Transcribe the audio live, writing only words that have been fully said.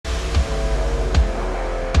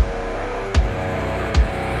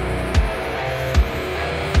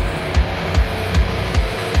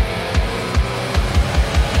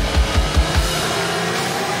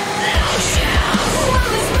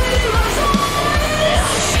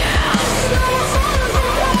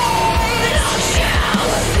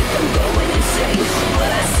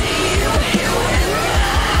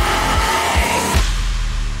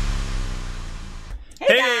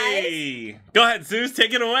Suze,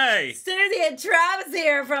 take it away. Susie and Travis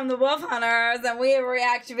here from the Wolf Hunters, and we have a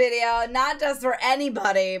reaction video, not just for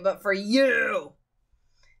anybody, but for you.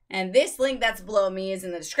 And this link that's below me is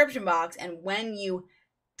in the description box, and when you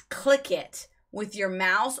click it with your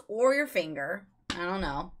mouse or your finger, I don't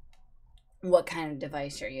know what kind of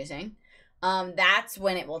device you're using, that's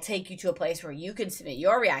when it will take you to a place where you can submit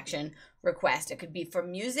your reaction request. It could be for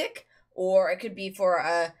music, or it could be for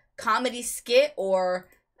a comedy skit, or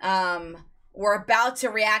we're about to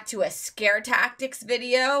react to a scare tactics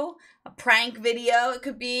video, a prank video. It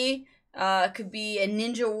could be a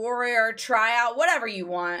Ninja Warrior tryout, whatever you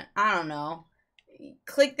want. I don't know.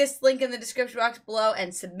 Click this link in the description box below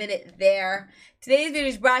and submit it there. Today's video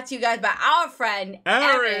is brought to you guys by our friend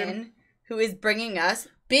Erin, who is bringing us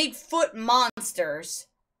Bigfoot monsters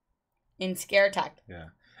in scare tactics. Yeah.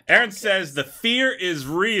 Erin says the fear is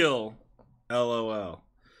real. LOL.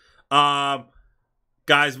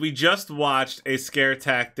 Guys, we just watched a scare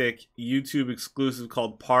tactic YouTube exclusive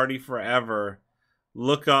called Party Forever.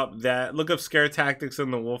 Look up scare tactics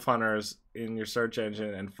in the Wolf Hunters in your search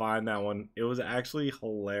engine and find that one. It was actually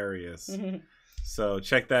hilarious. So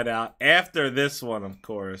check that out after this one, of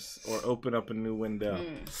course, or open up a new window.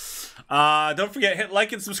 Don't forget, hit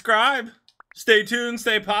like and subscribe. Stay tuned,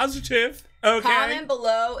 stay positive. Okay. Comment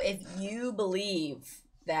below if you believe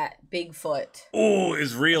that Bigfoot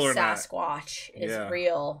is real or not. Sasquatch is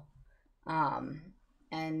real.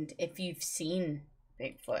 And if you've seen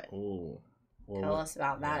Bigfoot. Tell us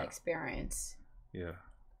about that experience. Yeah.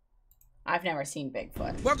 I've never seen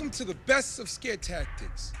Bigfoot. Welcome to the best of scare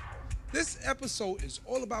tactics. This episode is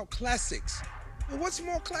all about classics. And what's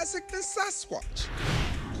more classic than Sasquatch?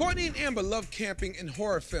 Courtney and Amber love camping and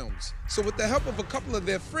horror films. So with the help of a couple of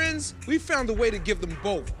their friends, we found a way to give them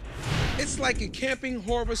both. It's like a camping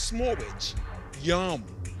horror smorgasbord. Yum.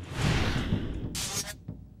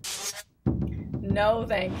 No,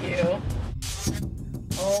 thank you.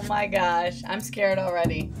 Oh my gosh, I'm scared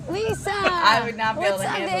already. Lisa! I would not be able to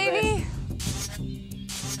What's up, handle baby?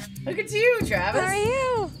 this. Look at you, Travis. How are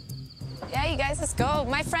you? Yeah, you guys, let's go.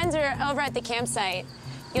 My friends are over at the campsite.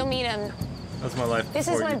 You'll meet them. That's my life. This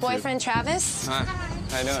is my boyfriend, Travis. Hi.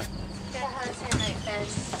 How you doing?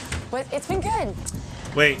 What? It's been good.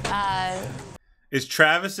 Wait. Is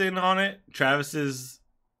Travis in on it? Travis is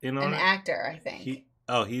in on it? An actor, I think.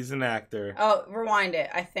 He's an actor. Oh, rewind it,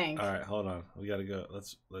 I think. All right, hold on. We gotta go.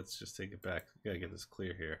 Let's just take it back. We gotta get this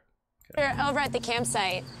clear here. Okay. They're over at the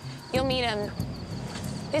campsite. You'll meet him.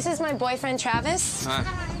 This is my boyfriend, Travis. Hi.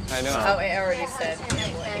 How you doing? Oh, I already said.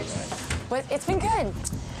 What? It's been good.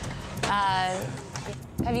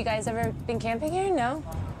 Have you guys ever been camping here? No?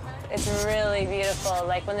 It's really beautiful.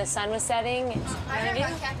 Like when the sun was setting. I've never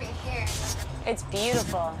gone camping here. It's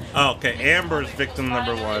beautiful. Oh, okay. Amber's victim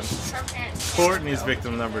number 1. Courtney's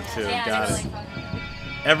victim number 2. Got it.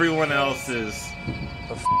 Everyone else is.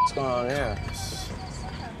 What the f***'s going on here?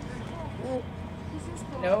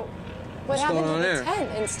 Nope. What happened going on to the here?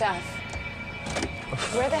 tent and stuff?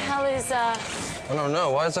 Where the hell is I don't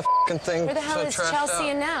know. Why is the f***ing thing Where the hell so is trashed Chelsea out?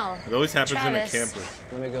 and now? It always happens Travis. in a camper.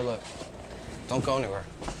 Let me go look. Don't go anywhere.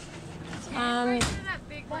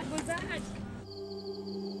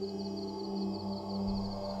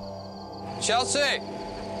 Chelsea!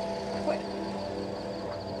 What?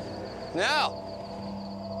 Now!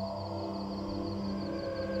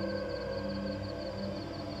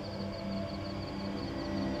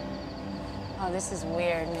 Oh, this is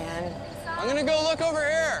weird, man. I'm gonna go look over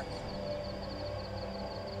here!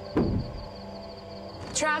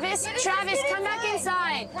 Travis, come back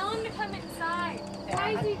inside. Tell him to come inside.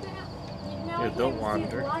 Why is he gonna? Yeah, don't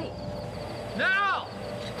wander. No!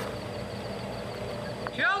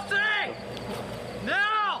 Chelsea!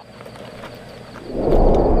 No!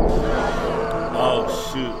 Oh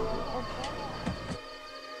shoot!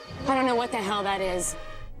 I don't know what the hell that is.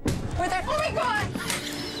 Where the? Oh my God!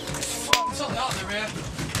 Something out there, man.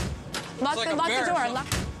 Lock the door. Lock.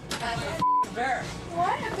 Bear.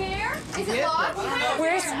 What? A bear? Is it locked?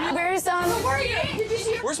 Where's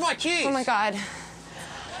Where's my keys? Oh my God.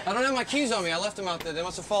 I don't have my keys on me. I left them out there. They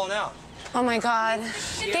must have fallen out. Oh my God.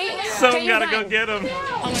 Someone gotta go get him.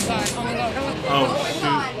 Oh my God. Oh my God. Oh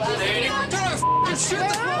Shoot the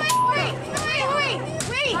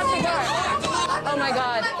Wait. Lock the door. Oh my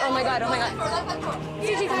God. Oh my God. Oh my God.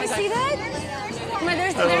 Did you guys see that? Oh my,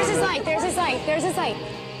 there's his light. There's his light.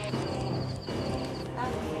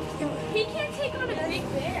 He can't take on a big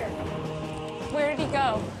bear. Where did he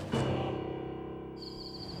go?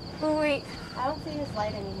 Oh wait. I don't see his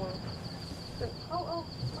light anymore. Oh.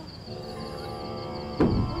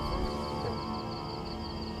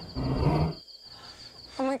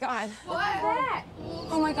 Oh my god. What?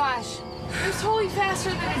 Oh my gosh. It was totally faster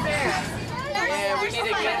than a bear. Yeah, we need to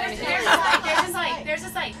get in here. There's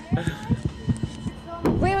this light.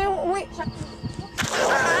 Wait. Is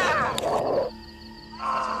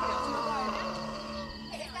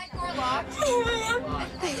that door locked?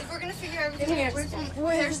 We're gonna figure everything out.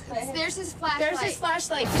 There's his flashlight. There's his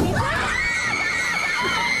flashlight.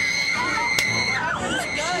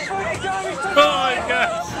 Oh my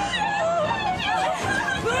gosh.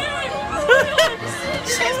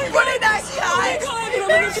 She's putting that guy.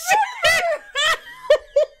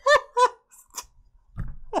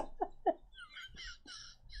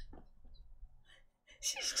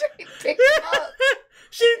 She's trying to pick him up.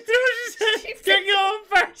 She threw his head. Go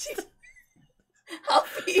first. I'll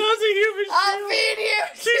feed That was a human I'll feed you.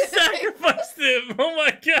 She sacrificed him. Oh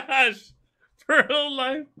my gosh. For her whole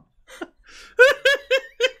life.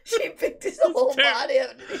 She picked his whole body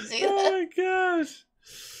up. Did you see Oh that? my gosh.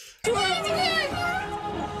 It's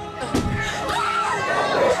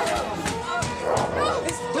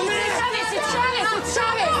Travis.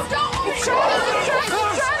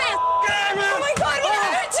 Oh my god, what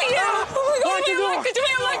happened to you? Oh my god,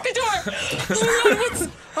 lock the door.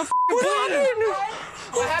 What happened?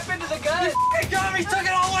 What happened to the gun? He got me, took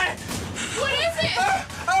it all away. What is it? I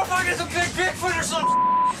don't fucking, it's a big Bigfoot or something.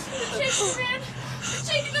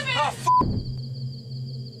 Shaking the man.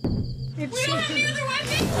 We don't have any other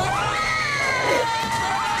weapons.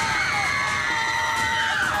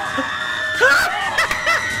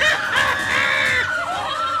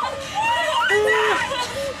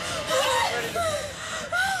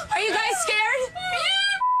 Are you guys scared?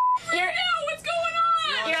 What's going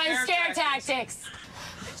on? You're on scare tactics.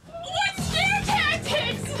 What scare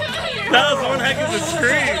tactics? That was one heck of a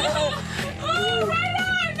scream. Oh, right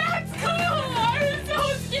on! That's cool! I'm so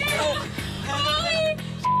scared! Holy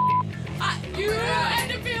you had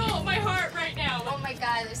to feel my heart right now. Oh my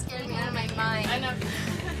god, they're scaring me out of my mind. I know.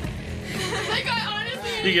 Like, I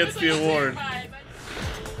honestly... He gets the award.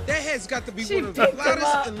 That has got to be one of the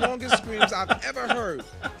loudest and longest screams I've ever heard.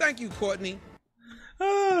 Thank you, Courtney.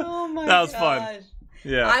 Oh my That was gosh. fun.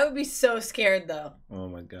 Yeah. I would be so scared though. Oh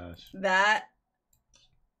my gosh. That.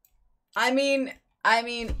 I mean,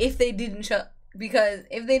 if they didn't show the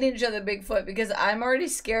Bigfoot, because I'm already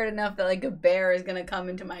scared enough that like a bear is gonna come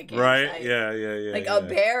into my campsite. Right? Yeah. Like yeah. a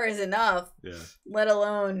bear is enough. Yeah. Let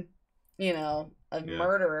alone, a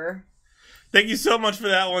murderer. Thank you so much for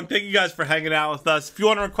that one. Thank you guys for hanging out with us. If you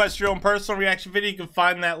want to request your own personal reaction video, you can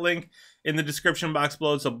find that link in the description box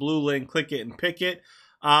below. It's a blue link. Click it and pick it.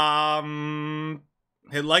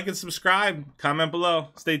 Hit like and subscribe. Comment below.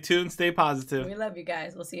 Stay tuned. Stay positive. We love you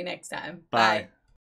guys. We'll see you next time. Bye. Bye.